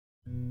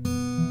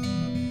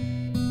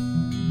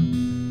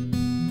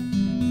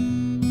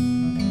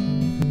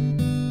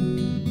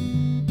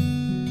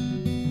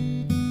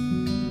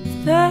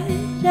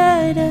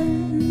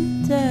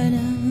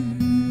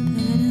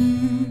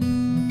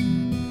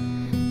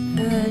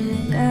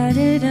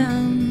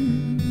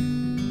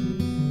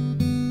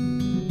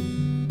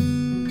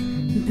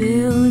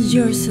Build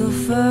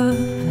yourself up,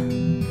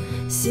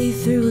 see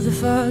through the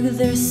fog,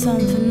 there's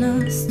something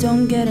else,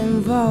 don't get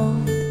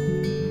involved.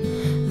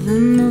 The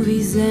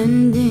movie's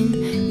ending,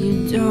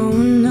 you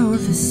don't know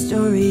the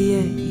story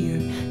yet,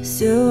 you're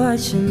still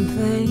watching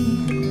play.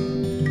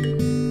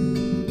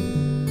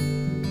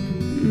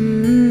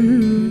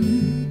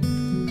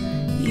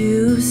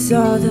 You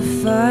saw the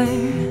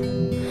fire,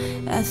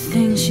 I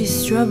think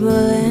she's trouble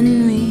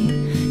and we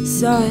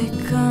saw it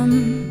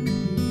come.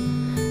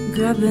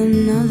 Grab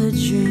another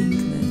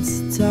drink,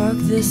 let's talk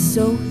this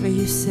over,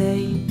 you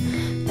say.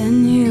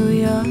 And here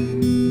we are,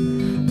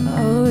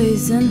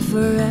 always and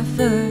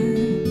forever.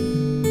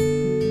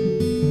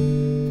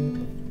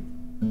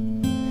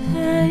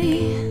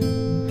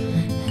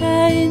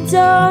 I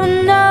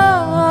don't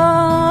know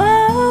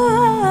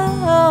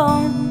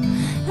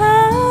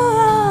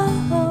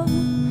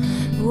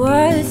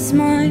what's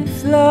my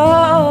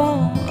flaw.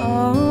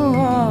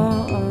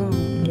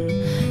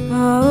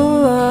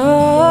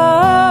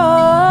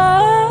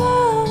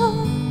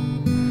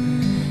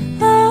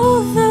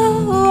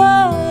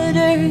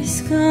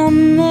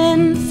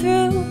 Coming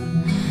through,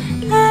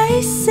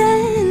 ice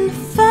and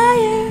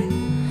fire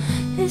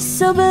is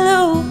so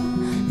blue,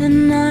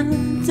 and I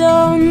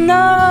don't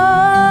know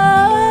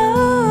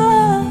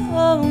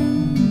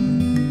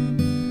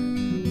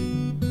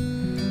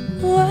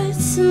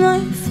what's my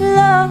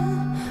flaw.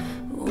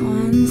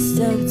 One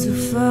step too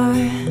far,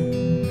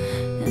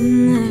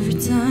 and every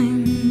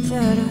time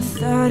that I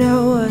thought I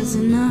was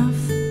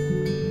enough,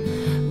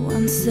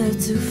 one step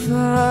too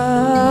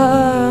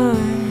far.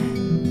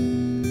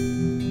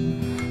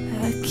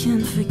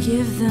 Can't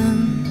forgive them.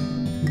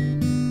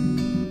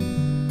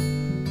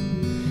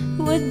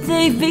 Would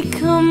they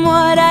become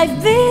what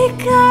I've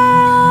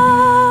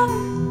become?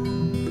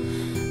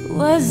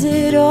 Was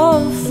it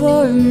all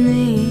for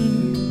me?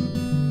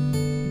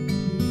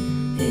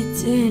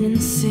 It didn't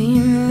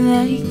seem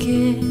like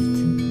it.